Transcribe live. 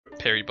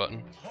parry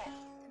button.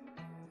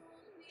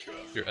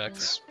 Your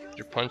X,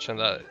 your punch, and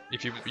that.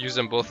 If you use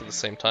them both at the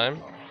same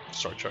time,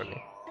 start charging.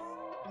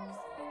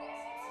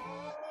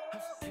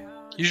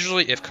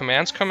 Usually, if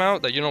commands come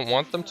out that you don't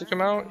want them to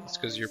come out, it's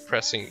because you're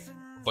pressing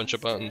a bunch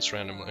of buttons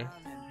randomly.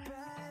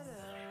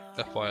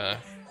 FYI.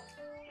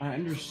 I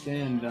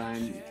understand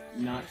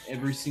not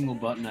every single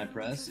button I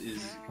press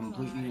is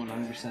completely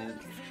 100%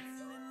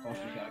 culture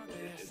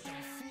calculated.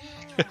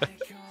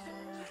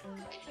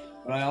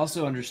 But I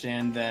also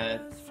understand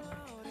that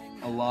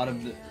a lot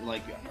of the,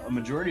 like, a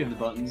majority of the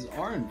buttons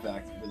are in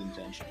fact with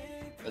intention.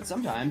 But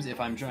sometimes, if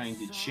I'm trying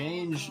to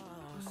change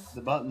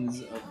the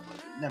buttons of...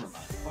 Never mind,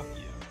 fuck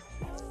you.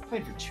 I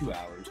played for 2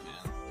 hours,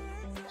 man.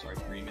 Sorry,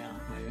 3 now,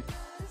 maybe.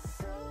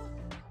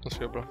 Let's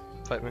go, bro.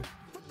 Fight me.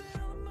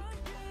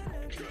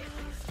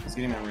 He's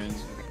getting my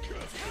runes.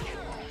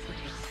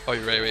 Oh,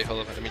 you're right. Wait,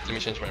 hold up. Let me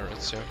change my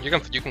runes too. You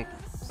can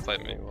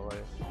fight me while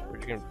or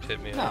you can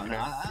pit me. No,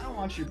 I don't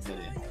want your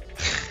pity.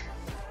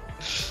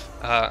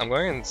 I'm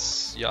going in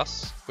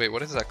Yas. Wait,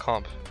 what is that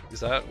comp? Is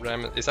that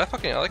Ram? Is that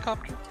fucking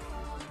helicopter?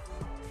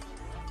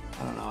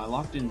 I don't know. I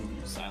locked in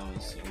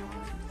Silas, so it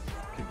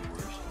could be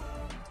worse.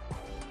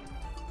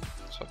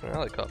 It's fucking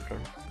helicopter.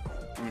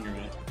 When you're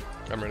ready.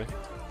 I'm ready. Go.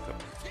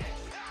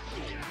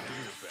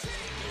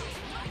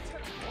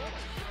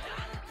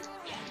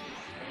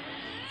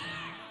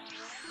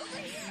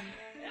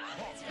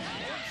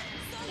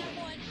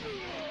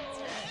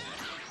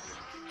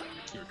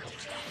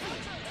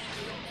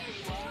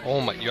 Oh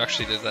my, you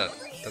actually did that.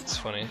 That's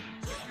funny.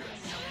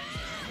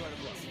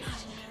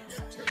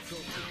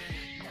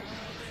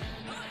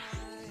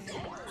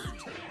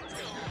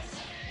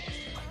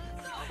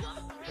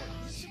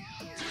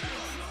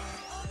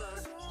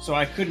 So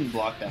I couldn't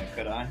block that,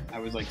 could I? I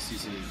was like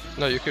CC.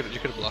 No, you could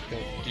have blocked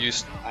it.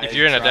 If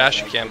you're in a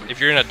dash, you can't. If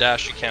you're in a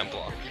dash, you can't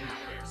block.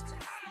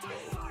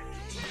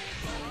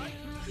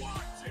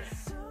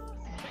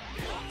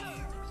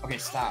 Okay,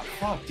 stop.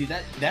 Fuck, dude,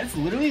 that's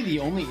literally the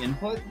only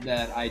input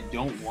that I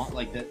don't want.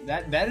 Like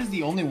that is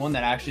the only one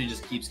that actually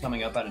just keeps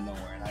coming up out of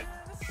nowhere, and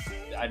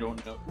I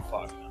don't know.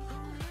 Fuck.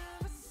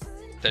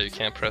 That you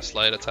can't press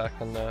light attack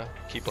and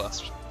key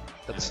blast.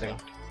 That's the thing.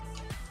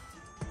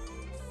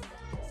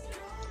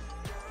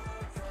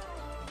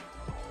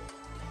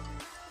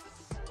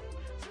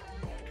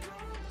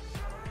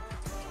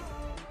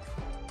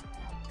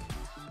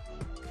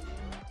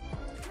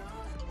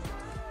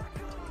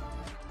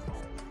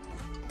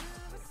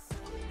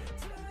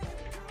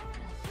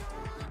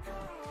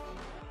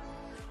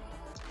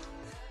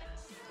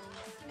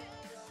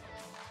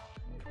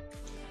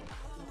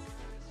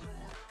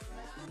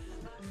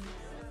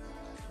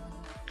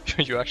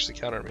 You actually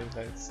counter me,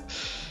 nice.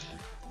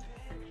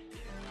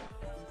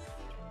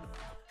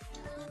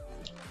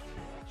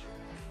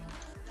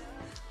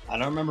 I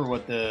don't remember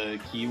what the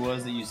key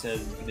was that you said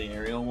for the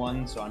aerial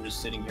one, so I'm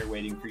just sitting here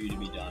waiting for you to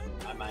be done.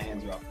 My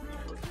hands are off the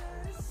keyboard.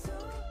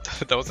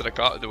 That wasn't a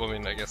call. I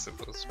mean, I guess it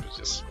was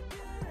just.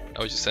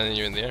 I was just sending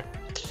you in the air.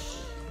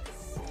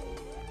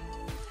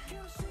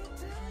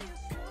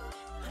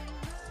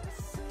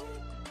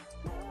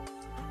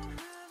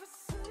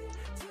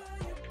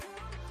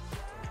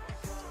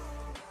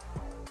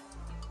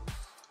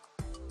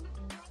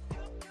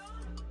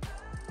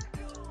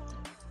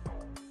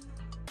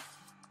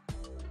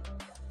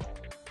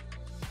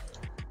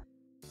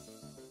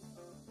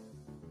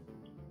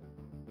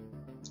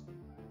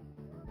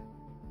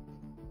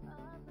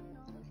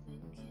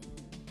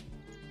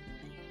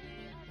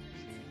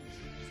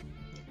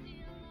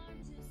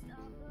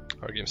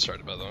 Our game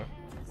started, by the way.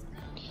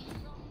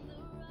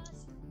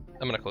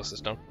 I'm gonna close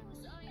this down.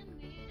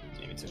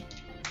 Yeah, me too.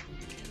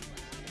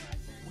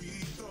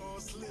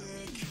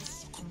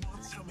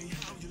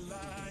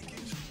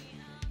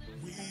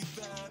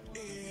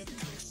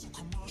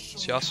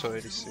 It's Yasuo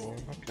ADC.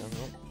 Okay,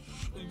 well,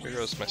 here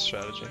goes my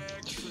strategy.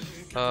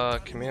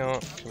 Camille,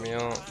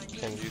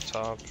 can you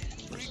top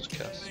versus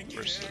Cassia.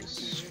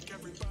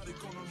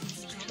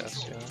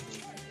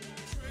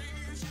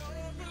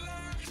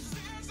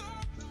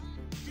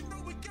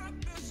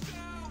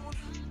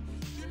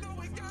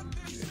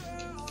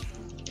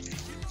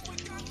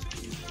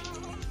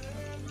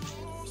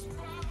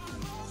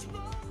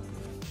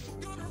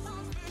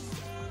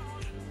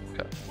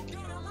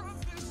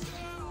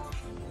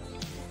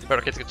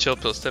 Alright, okay, take a chill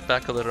pill, step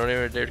back a little, don't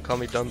ever dare to call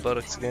me dumb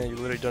buttocks again. You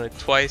literally done it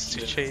twice to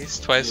chase,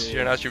 twice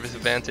you're not your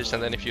disadvantage,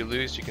 and then if you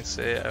lose, you can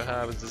say,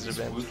 I was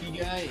disadvantage. Spooky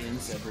guy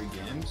ends every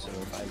game, so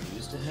if I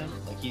lose to him,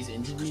 like he's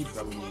ended me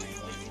probably like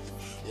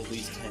at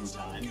least 10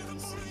 times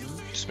this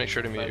season. Just make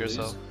sure to mute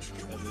yourself.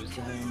 If I lose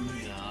to him,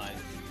 no,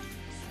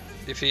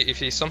 If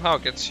he somehow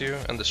gets you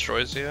and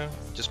destroys you,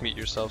 just mute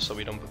yourself so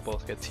we don't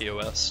both get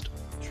TOS'd.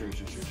 True.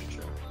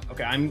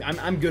 Okay,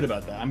 I'm good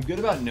about that. I'm good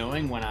about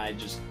knowing when I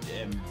just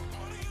am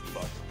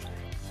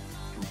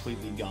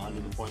completely gone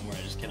to the point where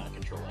I just cannot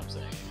control what I'm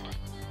saying anymore.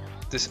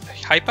 This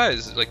Hypa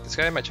is like this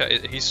guy in my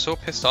chat. He's so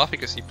pissed off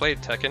because he played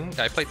Tekken.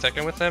 I played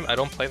Tekken with him. I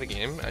don't play the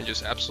game. I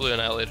just absolutely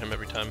annihilate him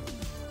every time.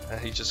 And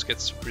he just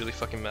gets really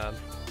fucking mad.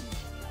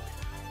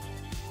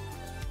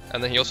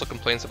 And then he also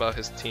complains about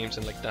his teams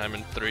in like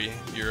Diamond 3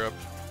 Europe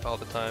all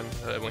the time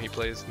when he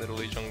plays middle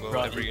jungle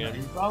every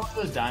game. The problem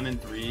with those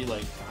Diamond 3,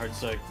 like hard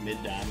stuck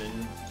mid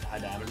diamond, high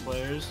diamond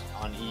players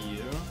on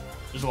EU,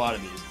 there's a lot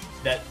of these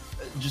that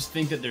just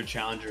think that they're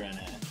challenger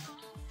NA.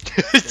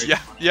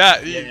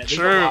 yeah,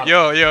 true.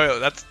 Yo,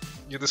 that's,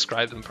 you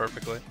described him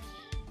perfectly.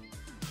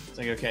 It's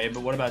like, okay,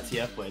 but what about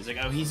TF plays? Like,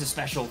 oh, he's a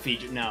special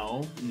feature.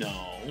 No.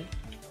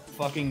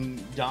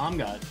 Fucking Dom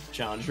got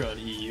challenger on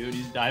EU and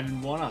he's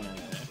diving 1 on NA.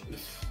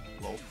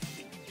 Lol.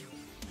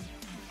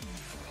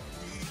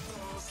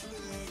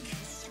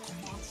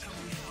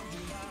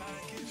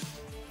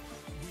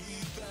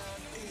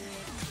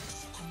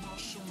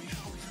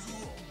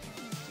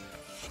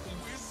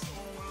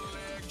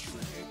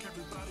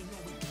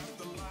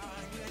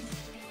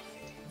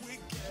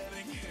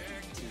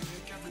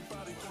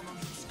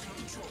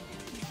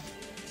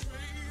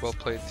 Well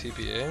played,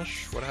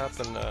 TBH. What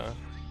happened?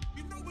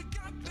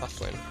 Top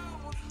lane.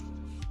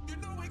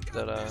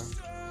 That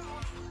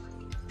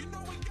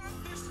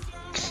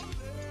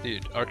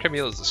dude, our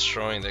Camille is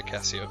destroying the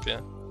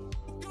Cassiopeia.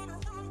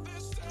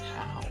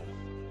 How?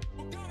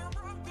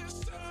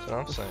 That's what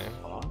I'm saying.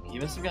 Fuck? You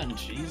must have gotten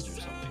cheesed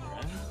or something,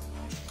 right?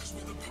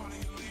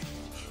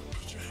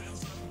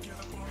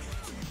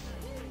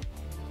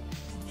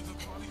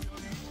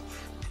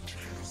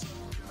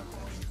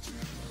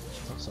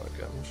 That's not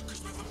good.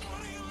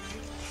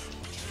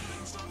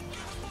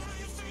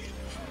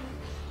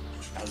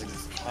 How's it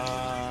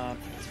top?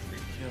 That's a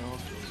free kill.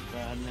 Feels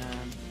bad,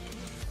 man.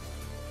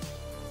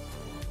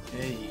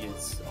 Yeah, he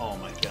gets. Oh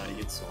my god, he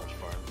gets so much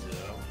farm too.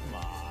 Come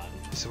on.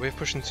 Is the wave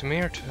pushing to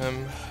me or to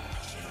him?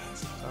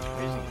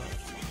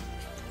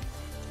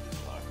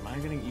 Fuck, am I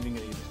even gonna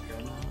use this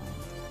card now?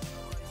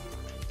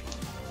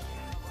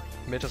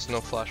 Mid has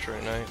no flash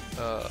right now.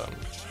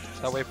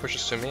 If that wave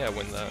pushes to me, I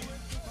win that.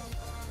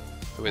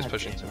 The wave's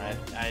pushing to me.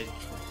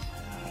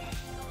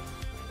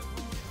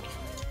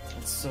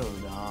 It's so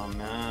dumb,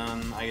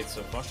 man. I get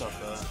so fucked off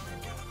that.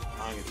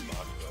 I get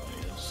fucked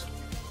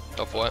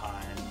though. Off what?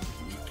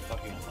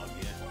 Fucking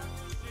unlucky.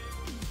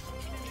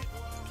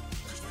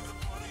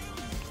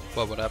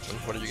 What happened?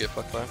 What did you get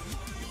fucked by?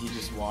 He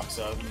just walks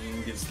up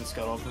and gets the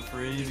scuttle for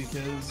free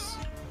because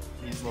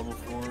he's level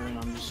 4 and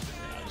I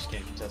just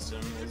can't contest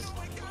him.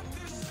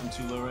 I'm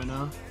too low right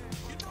now.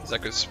 Is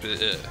that good speed?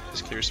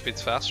 His clear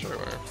speed's faster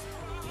or?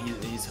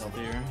 He's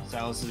healthier.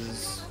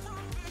 Silas's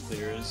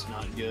clear is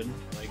not good,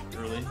 like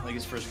early. Like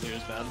his first clear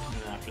is bad, and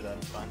then after that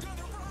it's fine.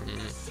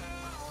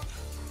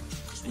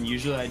 And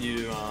usually I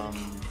do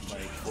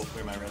like full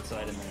clear my red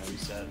side and then I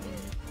reset.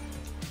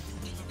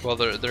 Well,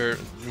 their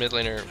mid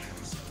laner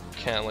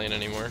can't lane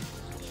anymore.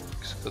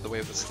 The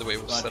way was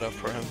set up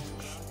for him.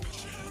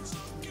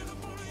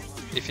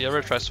 If he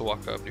ever tries to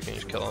walk up, you can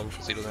just kill him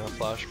because he doesn't have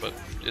flash. But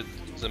it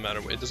doesn't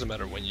matter. It doesn't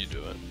matter when you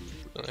do it.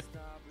 Really.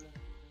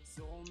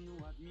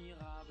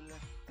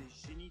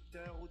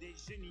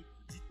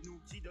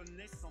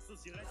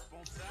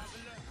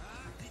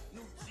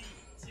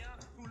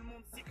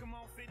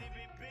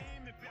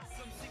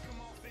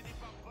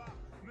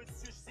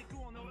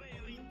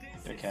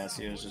 Their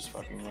Cassio's just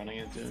fucking running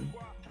it, dude.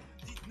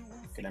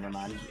 Okay, never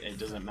mind. It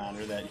doesn't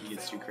matter that he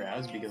gets 2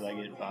 crabs because I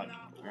get bot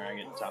or I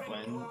get top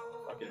lane.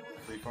 Fuck it,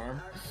 free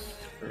farm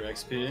for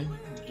XP.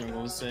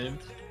 Jungle is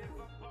saved.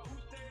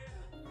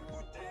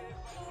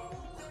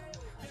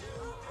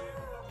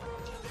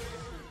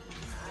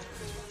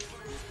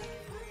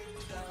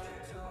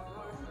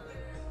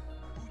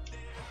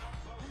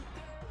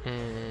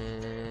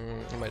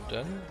 Am I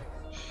done?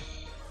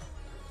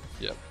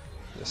 Yep.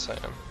 Yes, I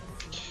am.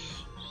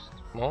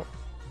 Well,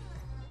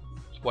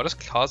 why does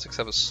Kha'Zix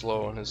have a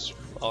slow on his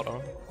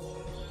auto?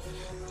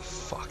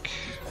 Fuck.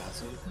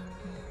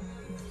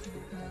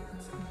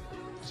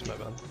 It's my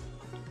bad.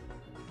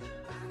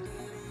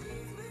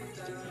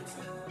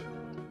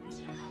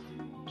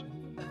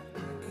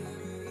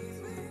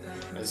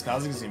 This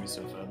Kha'Zix is gonna be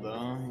so fed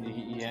though.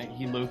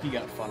 He low-key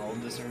got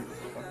funneled this early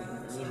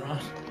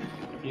round.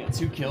 He had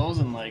 2 kills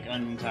and like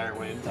an entire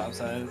wave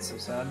topside. It's so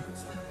sad.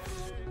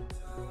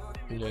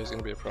 Yeah, he's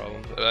gonna be a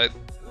problem.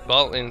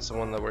 Bot lane's the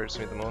one that worries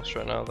me the most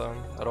right now, though.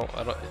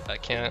 I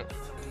can't.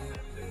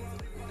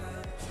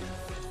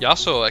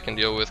 Yasuo I can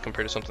deal with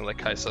compared to something like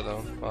Kai'Sa,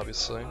 though.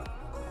 Obviously.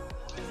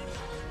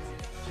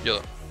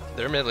 Yo,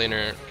 their mid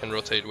laner can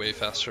rotate way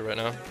faster right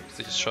now.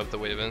 They just shoved the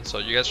wave in, so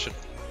you guys should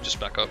just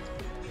back up.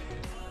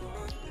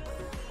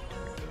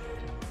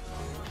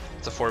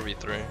 It's a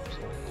 4v3. So.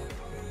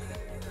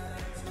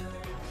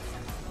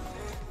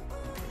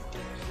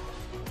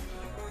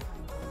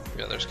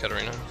 Yeah, there's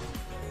Katarina.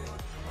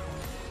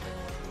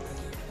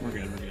 We're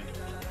good.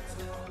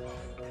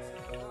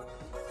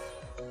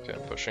 Okay,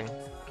 I'm pushing.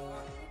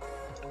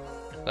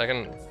 I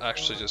can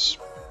actually just...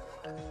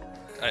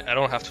 I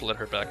don't have to let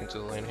her back into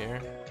the lane here.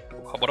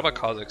 What about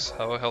Kha'Zix?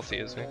 How healthy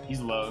is he?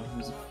 He's low.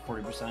 He's at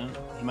 40%.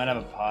 He might have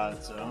a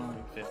pod, so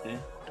like 50.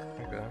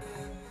 Okay.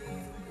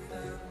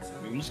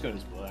 We can just go to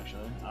his blue,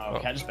 actually. Oh,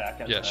 Cat just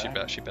back. Yeah, she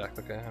backed.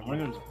 Okay. I want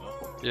to go to his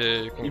blue.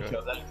 Yeah, you can go.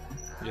 Kill that?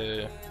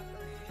 Yeah.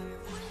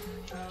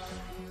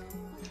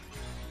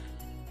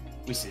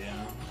 We see him.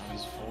 Oh,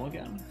 he's full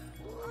again.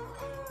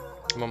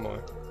 One more.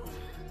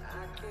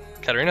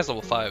 Katarina's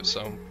level 5,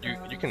 so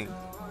you can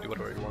do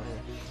whatever you want here.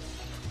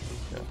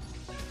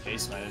 Yeah.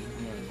 Face knighted.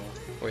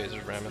 Wait, is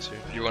there Rammus here?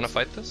 You want to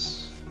fight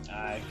this?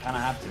 I kind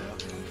of have to.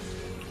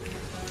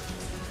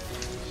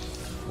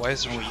 Why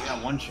is there... Oh, you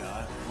got one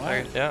shot.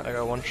 What? Yeah, I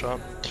got one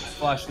shot. I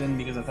flashed in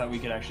because I thought we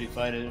could actually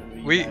fight it.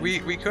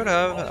 We could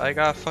have. I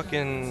got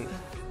fucking...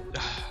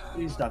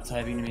 Please stop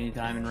typing to me,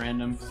 Diamond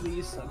Random.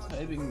 Please stop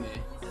typing me.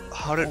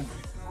 How did...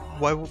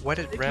 Why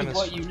did Stick Rammus... with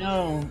what you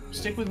know.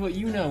 Stick with what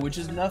you know, which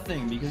is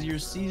nothing, because you're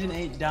Season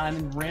 8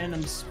 Diamond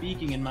Random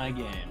speaking in my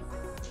game.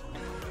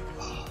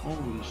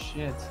 Holy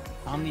shit.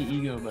 Calm the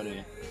ego,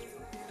 buddy.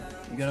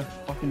 You got a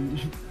fucking...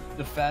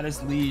 the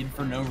fattest lead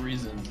for no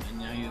reason, and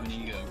now you have an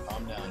ego.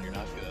 Calm down, you're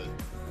not good.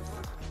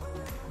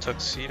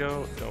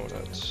 Tuxedo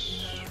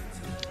Donuts.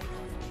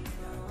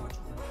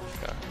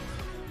 Okay.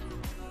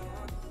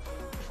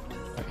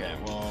 Okay,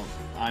 well,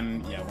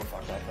 yeah, we're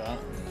fucked off that.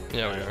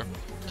 Yeah, we are.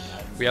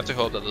 We have to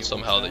hope that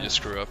somehow they just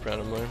screw up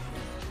randomly.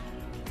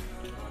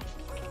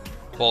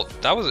 Well,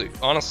 that was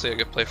honestly a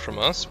good play from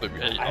us, but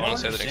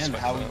honestly I didn't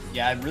expect that.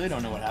 Yeah, I really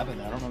don't know what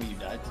happened. I don't know what you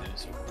died to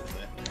so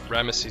quickly.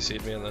 Rammus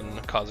CC'd me and then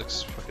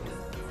Kazakh's fucking...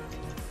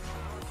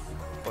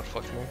 What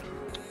fucked me?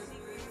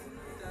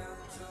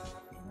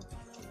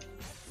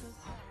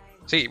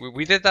 See,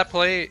 we did that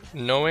play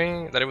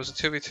knowing that it was a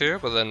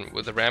 2v2, but then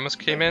with the Rammus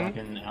came in...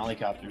 Fucking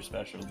helicopter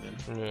special,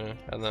 dude. Yeah,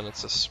 and then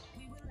it's just...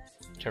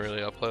 Can't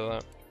really outplay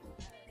that.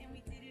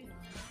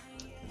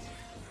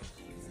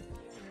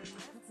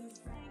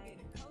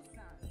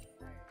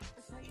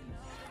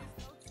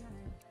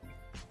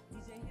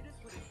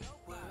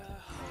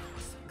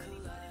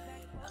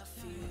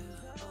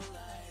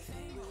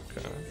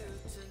 Okay.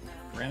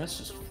 Rammus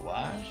just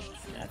flashed?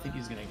 Yeah, I think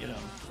he's gonna get him.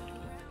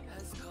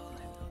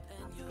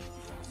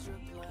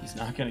 He's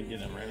not gonna get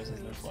him. Rammus has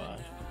no flash.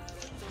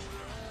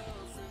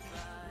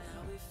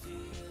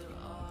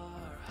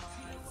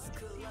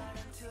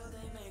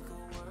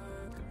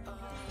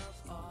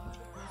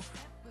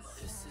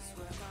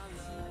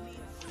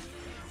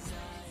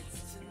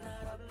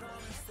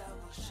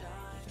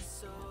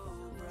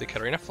 Did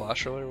Katarina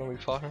flash earlier when we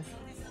fought her?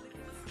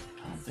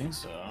 I don't think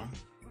so.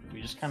 We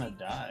just kind of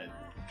died.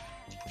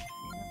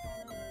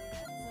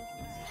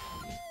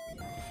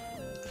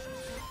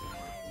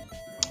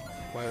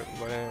 Why?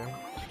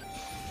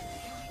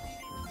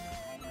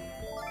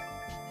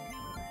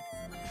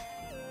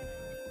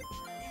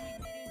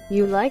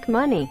 You like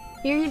money?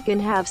 Here you can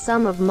have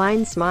some of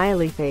mine,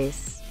 smiley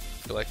face.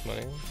 You like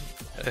money?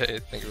 Hey,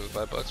 thank you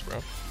for the $5, bro.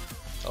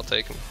 I'll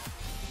take them.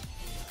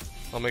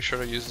 I'll make sure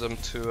to use them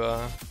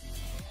to,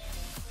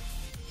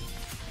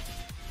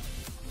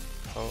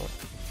 Oh.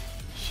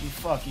 She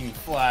fucking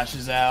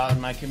flashes out,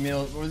 and my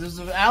Camille... Well, there's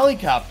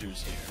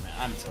helicopters here, man.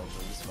 I'm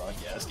tilted as fuck.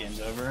 Yeah, this game's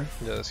over.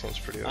 Yeah, this game's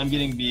pretty over. I'm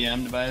getting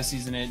BM'd by a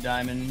Season 8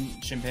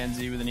 Diamond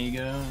chimpanzee with an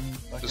ego. And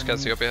fucking... Does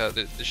Cassiopeia,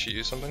 did she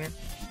use something here?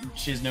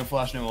 She has no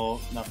flash, no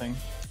ult, nothing.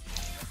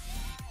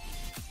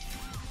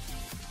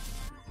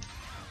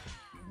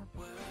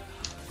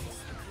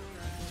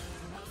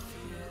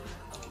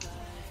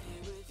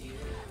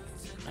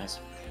 Nice.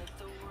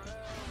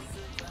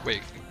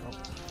 Wait. Oh.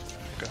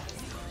 Okay.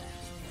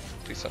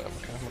 Please sign up.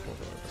 Okay, I'm looking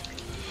for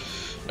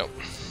it. Nope.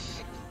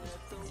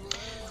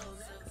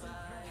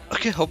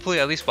 Okay, hopefully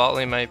at least bot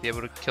lane might be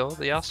able to kill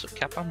the Yasuo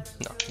Kappa.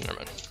 No, never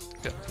mind.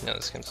 Okay, yeah,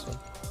 this game's done.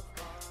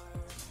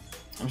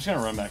 I'm just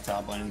gonna run back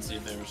top lane and see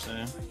if they were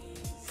staying.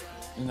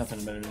 There's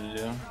nothing better to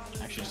do.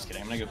 Actually, just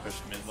kidding. I'm gonna go push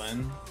mid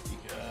lane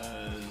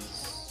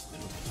because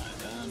it'll deny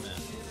them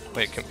and...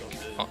 Wait,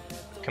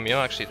 Camille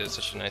actually did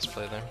such a nice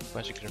play there.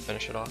 Glad she couldn't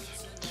finish it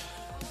off.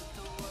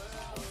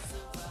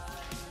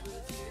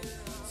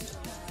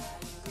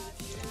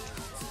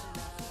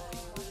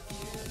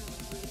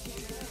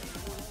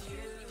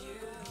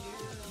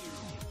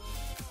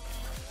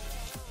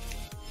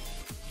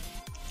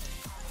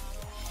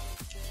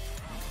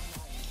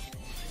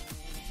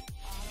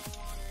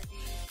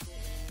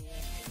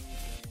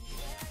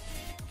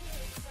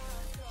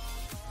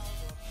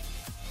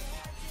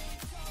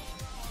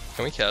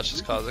 Can we catch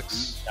his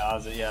Kazakhs?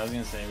 Yeah, I was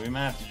gonna say, we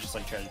might have to just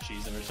like try to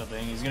cheese him or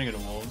something. He's gonna go to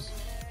Wolves.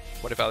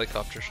 What if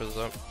helicopter shows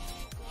up?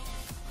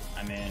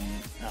 I mean,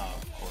 oh,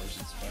 of course,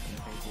 it's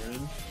fucking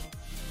weird.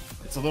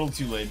 It's a little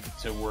too late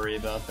to worry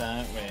about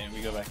that. Wait,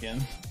 we go back in?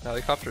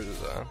 Helicopter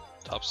is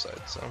top side,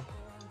 so.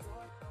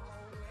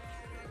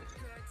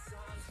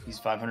 He's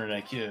 500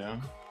 IQ.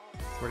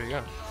 Where'd he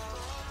go?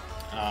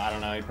 I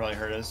don't know, he probably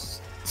heard us.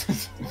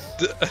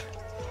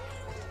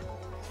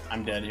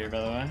 I'm dead here, by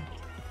the way.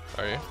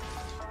 Are you?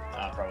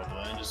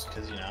 Probably, just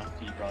because, you know,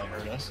 he probably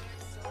heard us.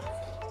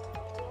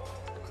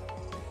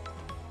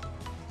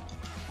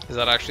 Is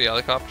that actually a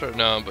helicopter?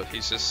 No, but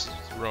he's just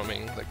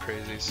roaming like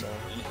crazy, so.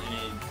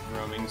 Any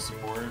roaming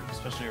support,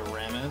 especially a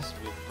Rammus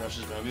with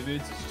Rush's Moby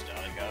Boots, is just a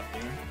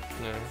helicopter.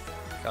 Yeah.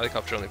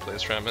 Helicopter only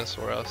plays Rammus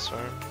or us,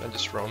 and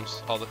just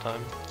roams all the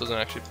time. Doesn't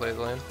actually play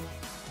the lane.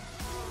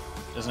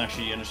 Doesn't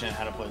actually understand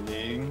how to play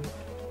League.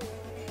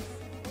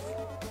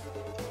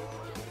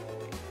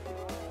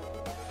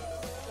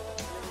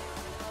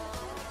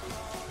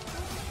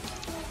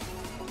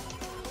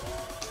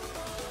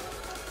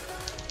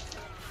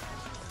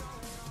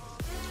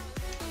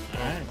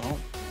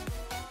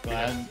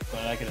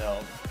 could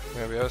help.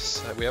 Yeah,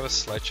 we have a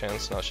slight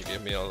chance now. She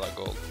gave me all that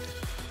gold.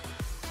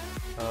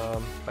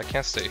 I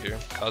can't stay here.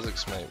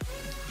 Kazakhs might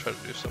try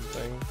to do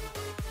something.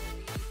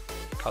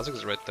 Kazakhs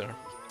is right there.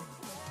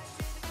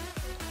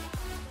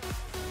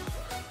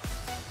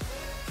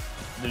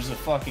 There's a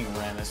fucking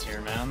Rammus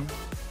here, man.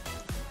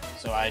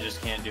 So I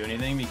just can't do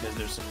anything because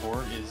their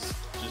support is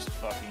just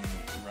fucking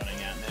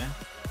running at me.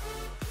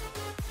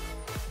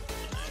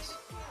 Nice.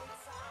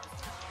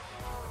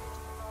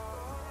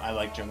 I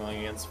like jungling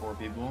against 4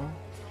 people.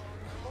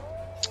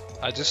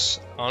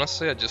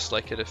 Honestly, I just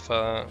like it if,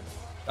 at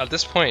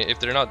this point, if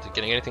they're not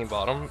getting anything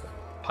bottom,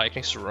 Pyke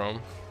needs to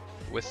roam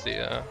with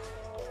the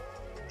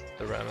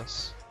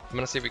Rammus. I'm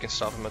gonna see if we can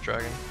stop him at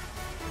Dragon.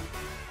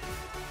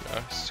 No,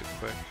 it's too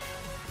quick.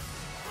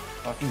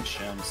 Fucking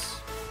chimps.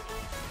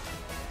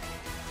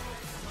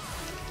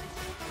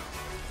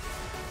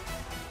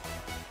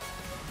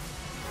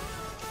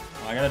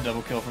 Well, I got a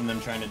double kill from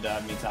them trying to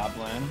dive me top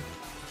lane.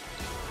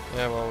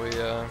 Yeah, well,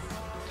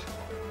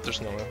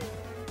 there's no way.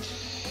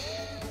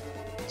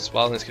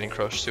 Spotland's getting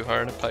crushed too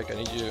hard. Pyke, I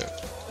need you.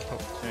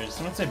 Did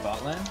someone say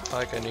bot lane?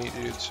 Pyke, I need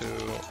you to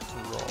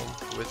roam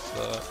with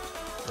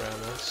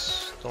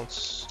Rammus. Don't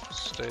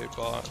stay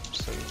bot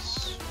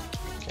since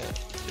we can't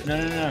get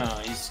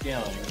No, he's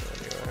scaling.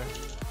 anywhere.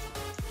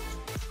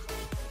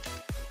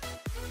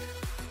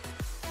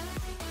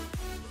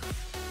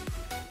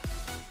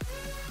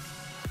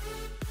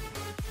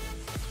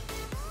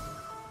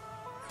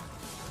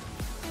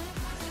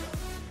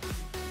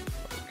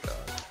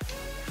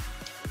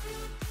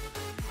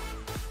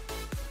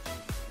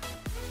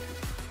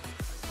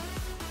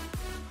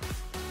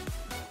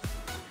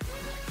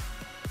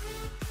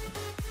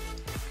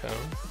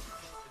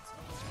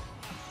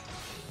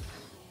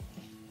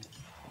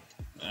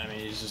 I mean,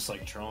 he's just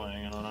like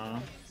trolling, I don't know.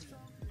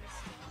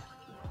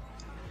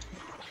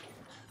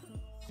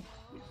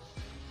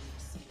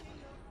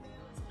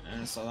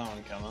 And I saw that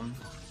one coming.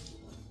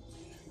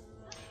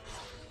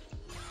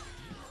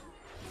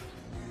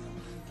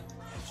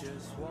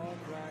 Just walk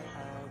right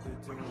out the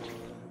door. Don't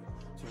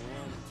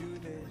want to do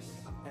this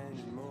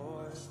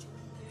anymore.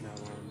 Now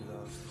I'm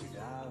lost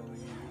without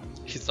you.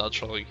 He's not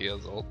trolling, he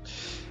has ult.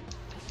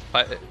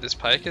 This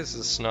Pyke is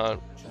just not...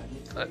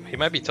 he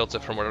might be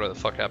tilted from whatever the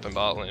fuck happened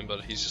bot lane,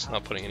 but he's just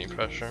not putting any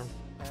pressure.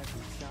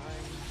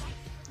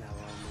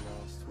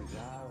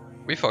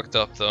 We fucked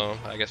up though,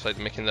 I guess by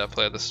making that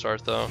play at the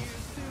start though.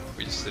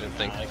 We just didn't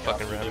think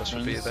fucking Rammus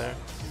would be there.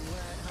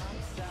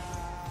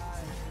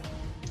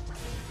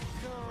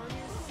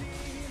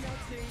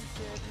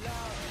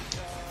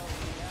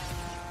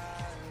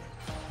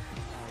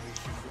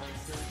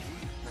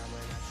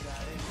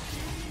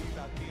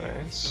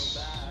 Nice.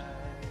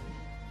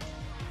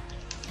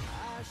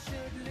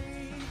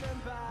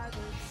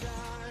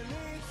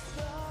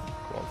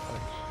 Come on,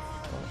 Pyke.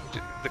 Oh,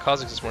 dude, the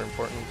Kazakhs is more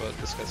important, but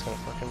this guy's gonna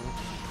fucking...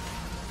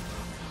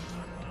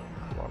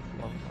 Come on,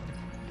 come on, come on.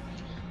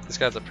 This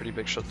guy has a pretty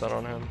big shutdown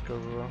on him. Go.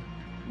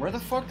 Where the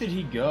fuck did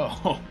he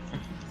go?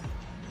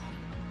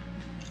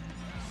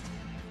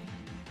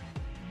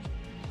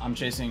 I'm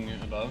chasing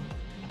above.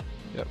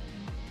 Yep.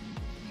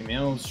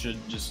 Camille should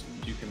just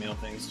do Camille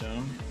things to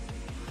him.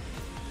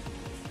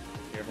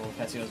 Careful with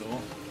Cassio's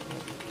ult.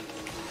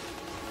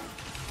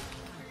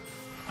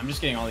 I'm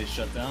just getting all these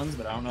shutdowns,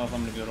 but I don't know if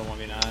I'm gonna be able to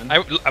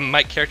 1v9.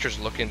 My character's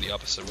looking the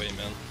opposite way,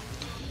 man.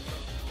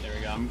 There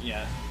we go.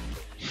 Yeah.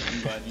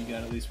 I'm glad you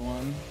got at least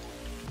one.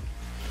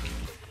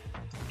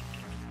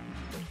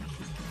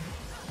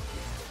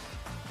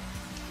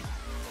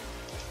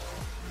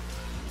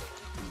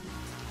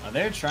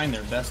 They're trying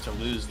their best to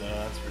lose, though,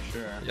 that's for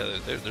sure. Yeah,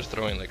 they're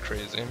throwing like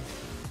crazy.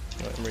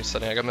 I'm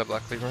resetting. I got my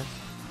black cleaver.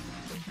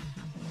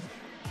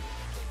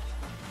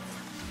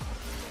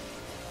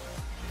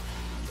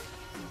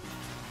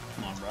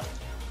 Come on, bro.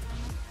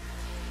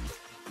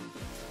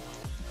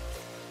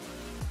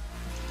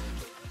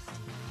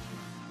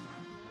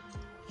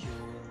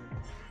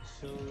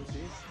 So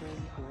distant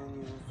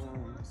when you're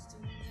home.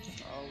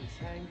 Always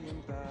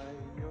hanging by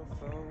your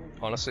phone.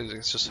 Honestly,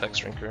 it's just Hex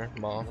Drinker.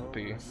 Maw would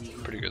be a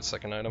pretty good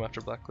second item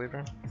after Black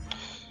Cleaver.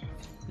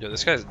 Yo,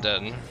 this guy's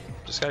dead.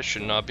 This guy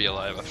should not be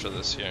alive after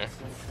this here.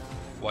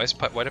 Why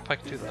did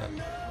Pyke do that?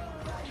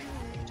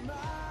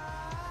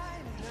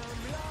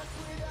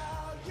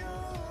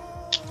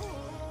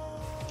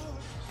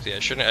 See, I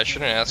shouldn't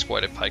ask why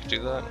did Pyke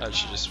do that. I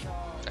should just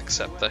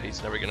accept that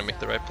he's never gonna make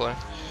the right play.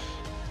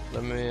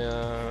 Let me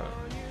oh,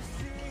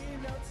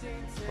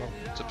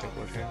 it's a pink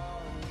wood here.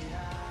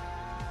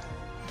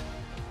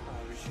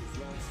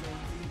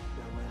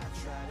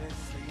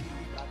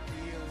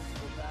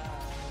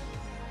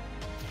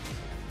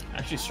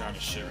 Actually strong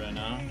as shit right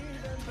now.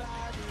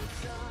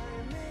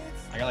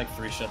 I got like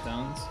 3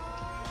 shutdowns.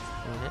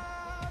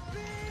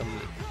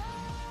 I'm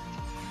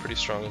pretty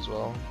strong as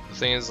well. The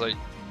thing is, like,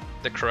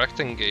 the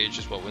correct engage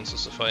is what wins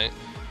us the fight.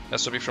 It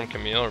has to be from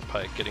Camille or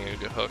Pyke getting a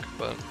good hook,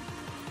 but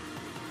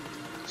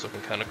it's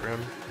looking kind of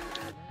grim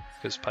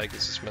because Pyke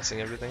is just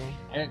messing everything.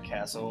 I got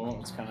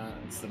Castle.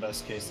 It's the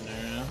best case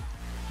scenario.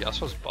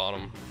 Yasuo's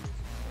bottom.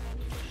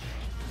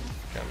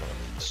 Okay, I'm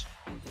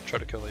gonna Try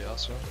to kill the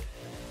Yasuo.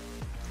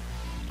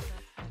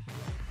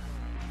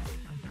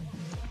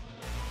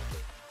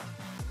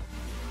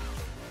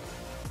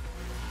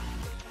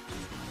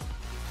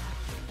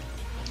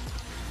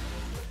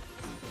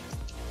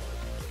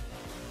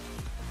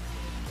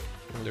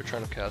 They're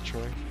trying to catch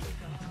me.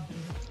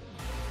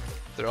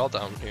 They're all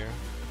down here.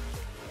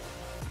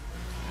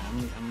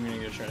 I'm gonna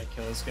go try to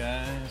kill this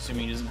guy,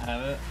 assuming he doesn't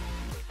have it.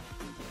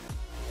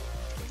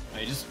 Oh,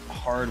 he just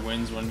hard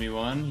wins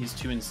 1v1. He's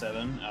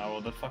 2-7. Oh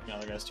well, the fucking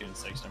other guy's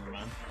 2-6. Never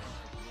mind.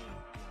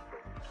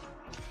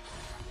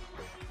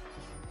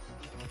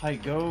 Hi,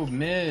 go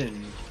mid.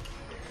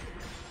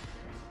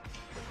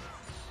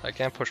 I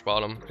can't push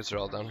bottom because they're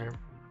all down here.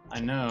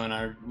 I know,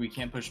 and we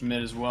can't push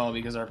mid as well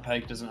because our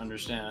Pyke doesn't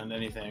understand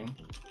anything.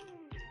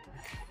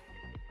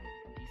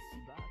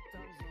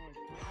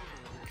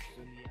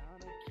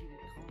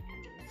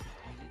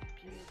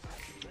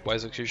 Why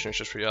is Executioner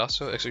just for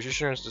Yasuo?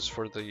 Executioner is just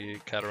for the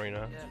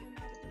Katarina.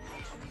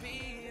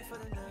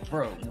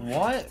 Bro,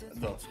 what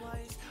the?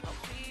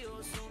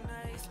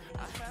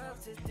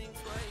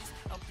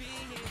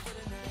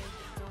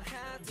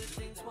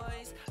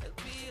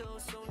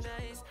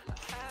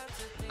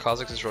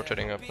 Kha'Zix is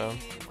rotating up now.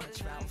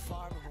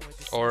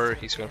 Or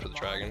he's going for the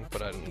dragon,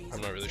 but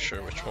I'm not really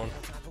sure which one.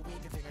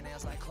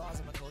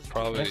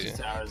 Probably.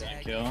 Towers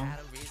gonna kill.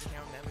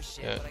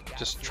 Yeah,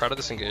 just try to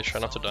disengage, try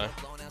not to die.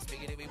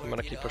 I'm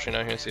gonna keep pushing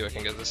out here and see if I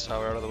can get this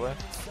tower out of the way.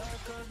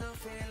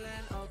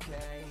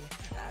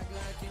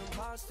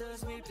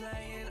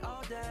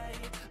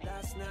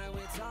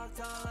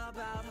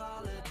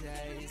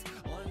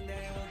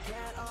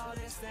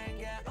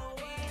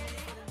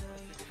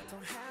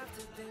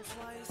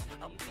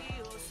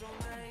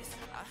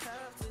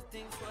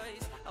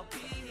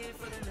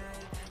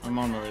 I'm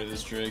on my way to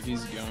this Drake,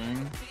 he's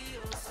going.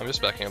 I'm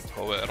just backing up the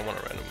whole way, I don't want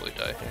to randomly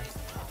die here.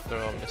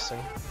 They're all missing.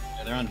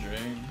 Yeah, they're on Drake.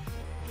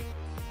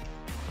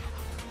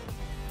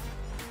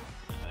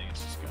 I think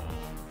it's just gone.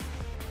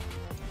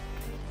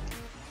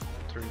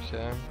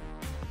 3k.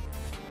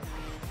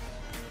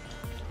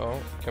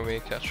 Oh, can we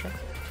catch her?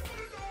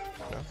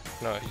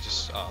 No, he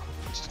just,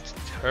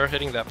 her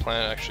hitting that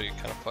plant actually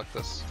kind of fucked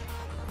us.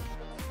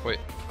 Wait.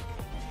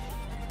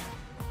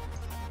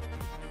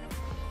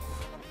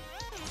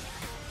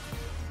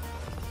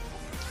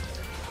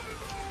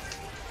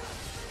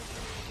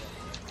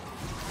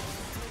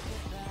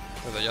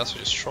 Oh, the Yasuo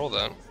just trolled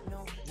that.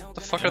 What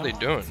the fuck are they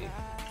doing?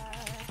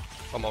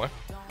 On my way.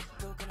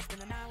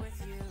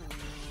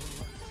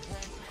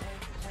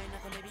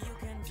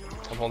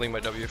 I'm holding my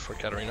W for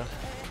Katarina.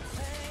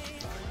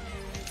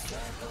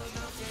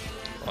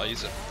 I'll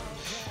use it.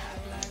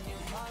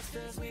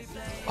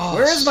 Oh,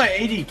 where is my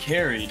AD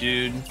carry,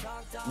 dude?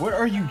 What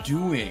are you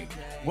doing?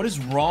 What is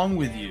wrong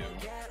with you?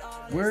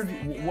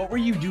 What were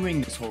you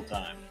doing this whole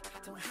time?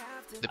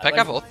 Did Peck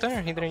have ult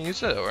there? He didn't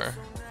use it, or?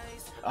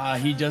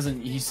 He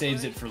doesn't. He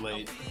saves it for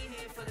late.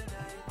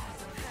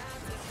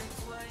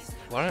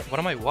 What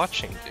am I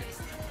watching, dude?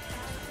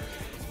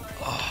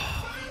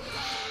 Oh.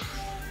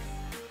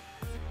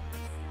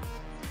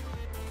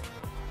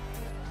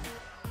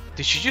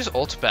 Did she just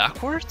ult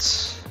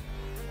backwards?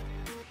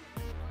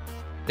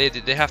 They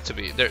have to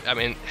be. I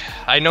mean,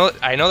 I know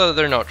that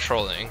they're not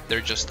trolling. They're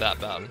just that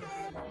bad.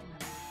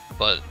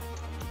 But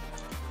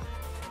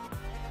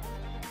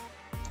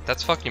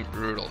that's fucking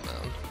brutal,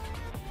 man.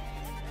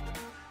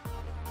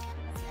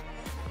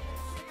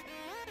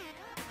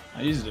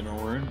 I used a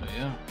different word, but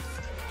yeah.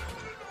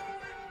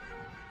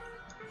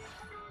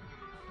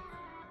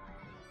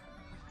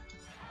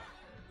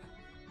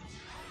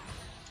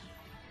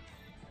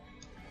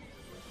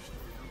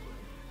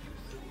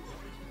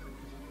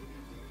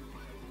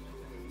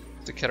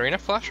 Did Katarina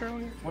flash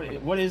earlier?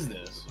 What is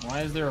this?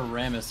 Why is there a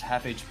Rammus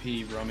half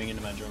HP roaming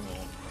into my jungle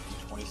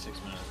for 26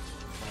 minutes?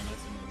 20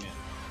 minutes into the game.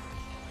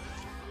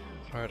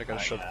 Alright, I gotta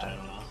shut I down.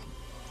 don't know.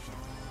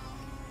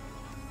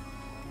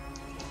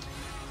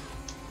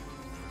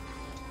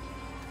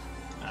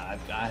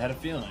 I had a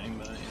feeling,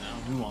 but you know,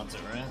 who wants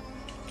it, right?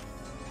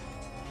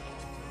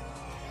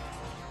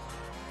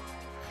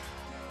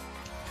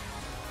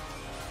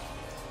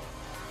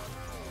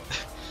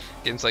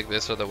 Games like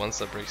this are the ones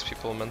that breaks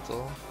people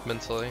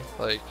mentally.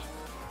 Like,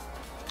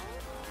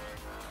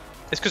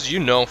 it's because you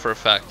know for a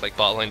fact, like,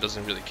 bot lane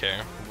doesn't really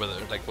care whether,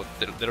 like,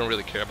 they don't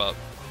really care about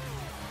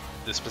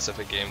this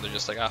specific game. They're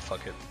just like, ah,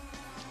 fuck it,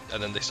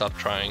 and then they stop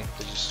trying.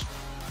 They just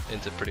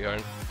int it pretty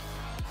hard.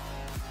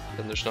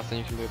 Then there's nothing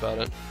you can do about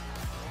it.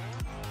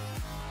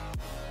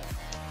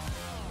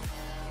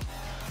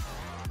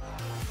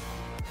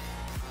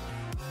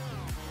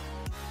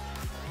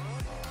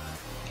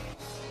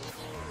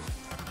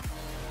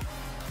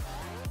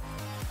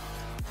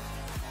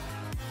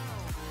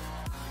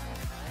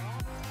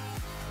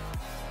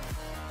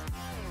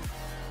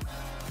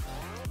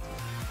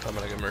 I'm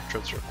gonna get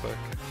Merchants real quick,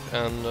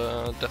 and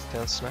Death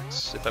Dance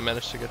next, if I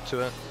manage to get to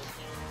it.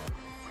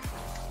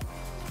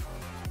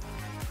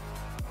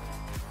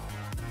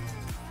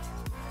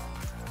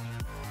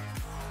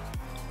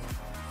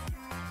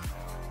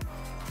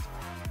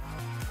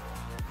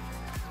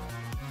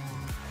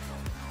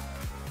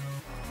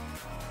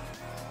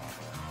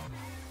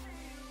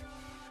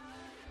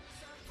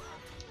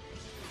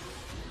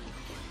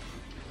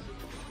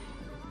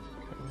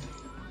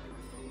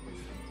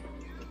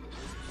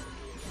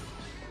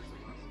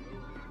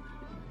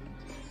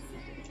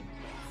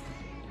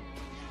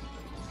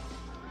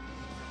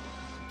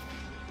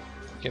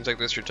 Games like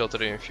this, you're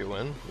tilted if you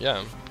win.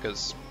 Yeah,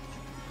 because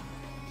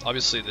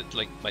obviously,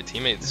 like my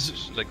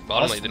teammates, like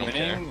bottom lane, they don't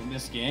care.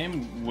 This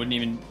game wouldn't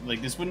even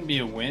like this wouldn't be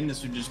a win.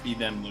 This would just be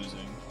them losing.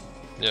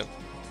 Yep.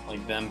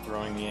 Like them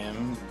throwing the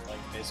game. Like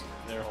basically,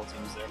 their whole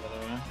team's there, by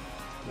the way.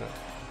 Yeah.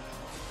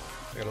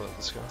 I gotta let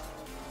this go.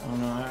 Oh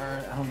no,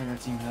 I don't think our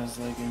team has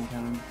like any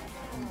kind of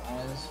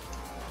eyes.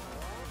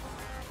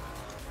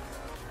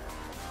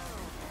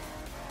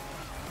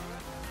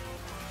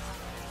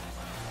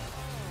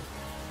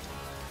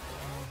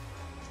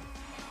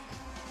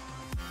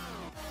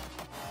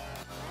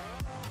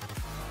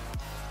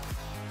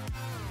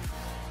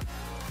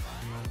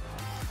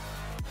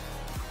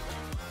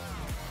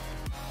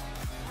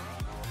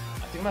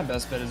 I think my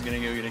best bet is gonna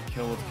go get a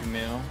kill with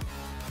Camille.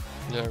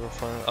 Yeah, go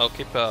for it. I'll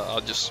keep.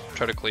 I'll just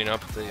try to clean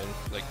up the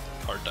like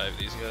hard dive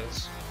these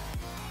guys.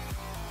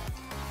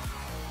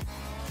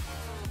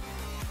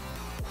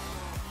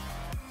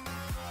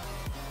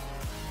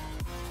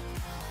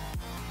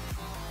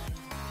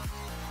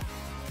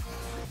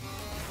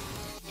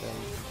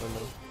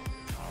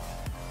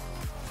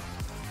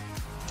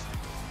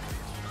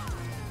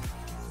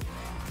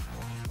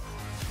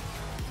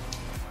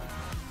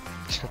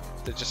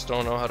 They just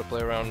don't know how to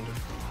play around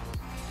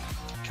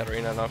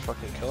Katarina not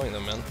fucking killing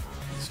them, man.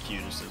 It's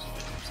cute, just says 50%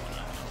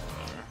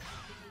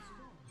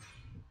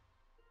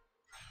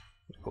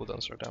 whatever.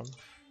 Cooldowns are down.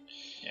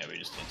 Yeah, we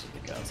just canceled the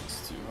cows,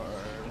 it's too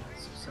hard.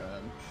 It's so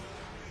sad.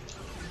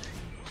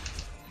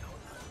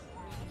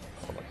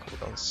 Oh my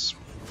cooldowns.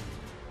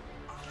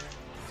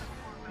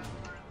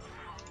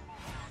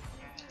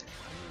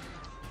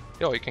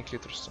 Yo, you can clear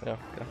through. Yeah,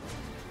 yeah.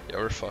 Yeah,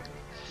 we're fucked.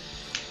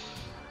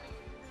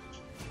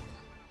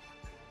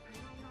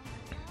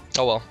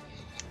 Oh well.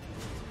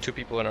 2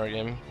 people in our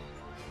game.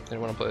 They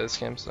didn't want to play this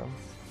game, so.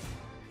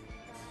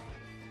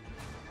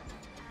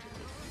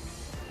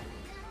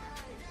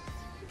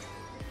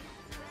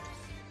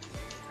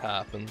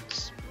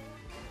 Happens.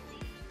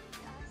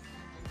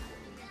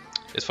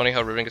 It's funny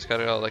how Riven gets got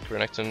out like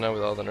Renekton now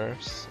with all the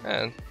nerfs.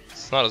 And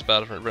it's not as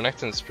bad.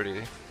 Renekton's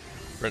pretty.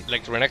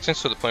 Like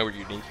Renekton's to the point where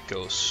you need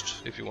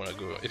Ghost if you want to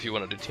go. If you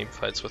want to do team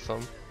fights with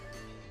them.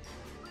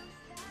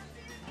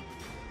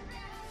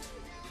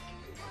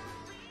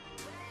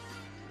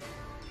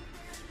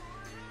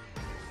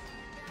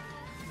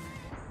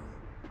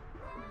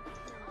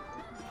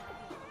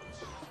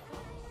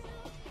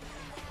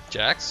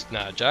 Jax?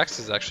 Nah, Jax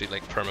is actually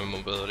like permanent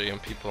mobility on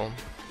people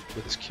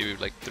with his Q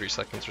like 3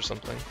 seconds or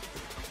something.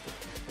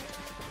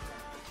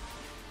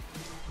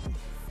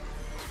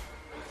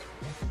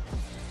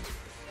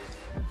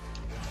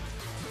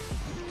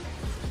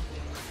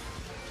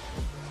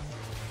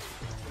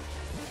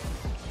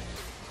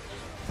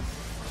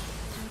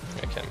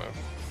 I can't move.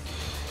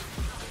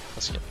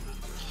 Let's skip.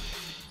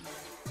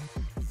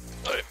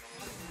 Alright.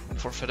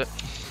 Forfeit it.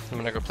 I'm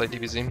gonna go play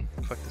DBZ.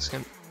 Fuck this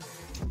game.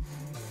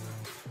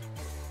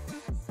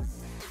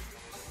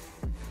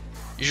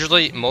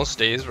 Usually, most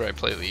days where I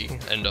play League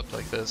end up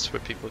like this, where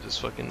people just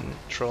fucking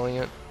trolling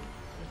it.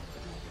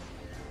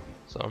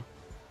 So.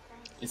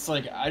 It's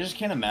like, I just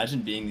can't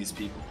imagine being these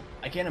people.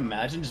 I can't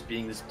imagine just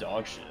being this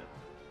dog shit.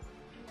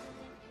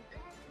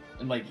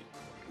 And like,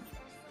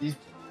 these,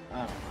 I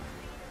don't know.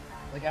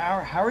 Like,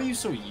 how are you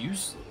so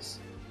useless?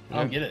 I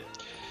don't get it.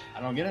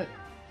 I don't get it.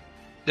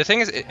 The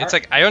thing is, it's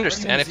like, I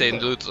understand if they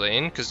lose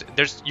lane, because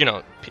there's, you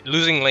know,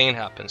 losing lane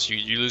happens.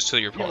 You lose to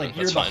your opponent, like,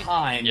 that's you're fine.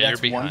 behind, Yeah,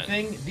 that's you're behind. one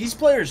thing. These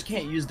players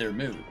can't use their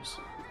moves.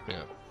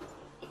 Yeah.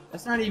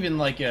 That's not even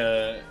like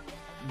a,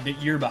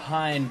 that you're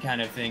behind kind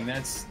of thing.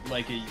 That's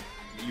like a,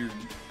 your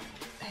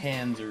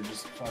hands are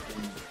just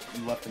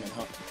fucking left them at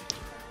home.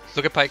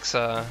 Look at Pyke's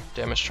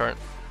damage chart.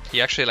 He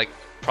actually, like,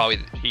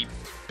 he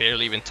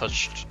barely even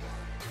touched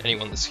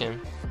anyone this game.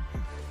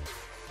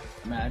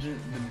 Imagine,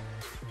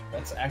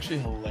 that's actually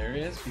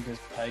hilarious because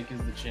Pyke is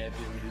the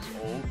champion who's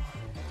old.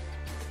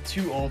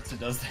 2 ults,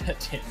 it does that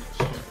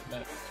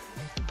damage.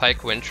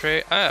 Pyke win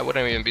trait? I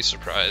wouldn't even be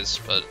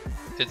surprised, but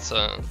it's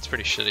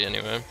pretty shitty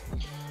anyway.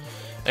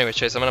 Anyway,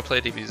 Chase, I'm gonna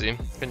play DBZ. You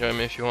can join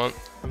me if you want.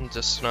 I'm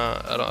just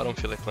not. I don't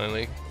feel like playing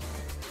League.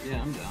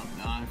 Yeah, I'm down.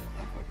 No, I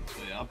fucking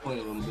play. I'll play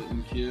a little bit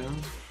in Q.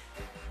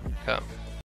 Okay.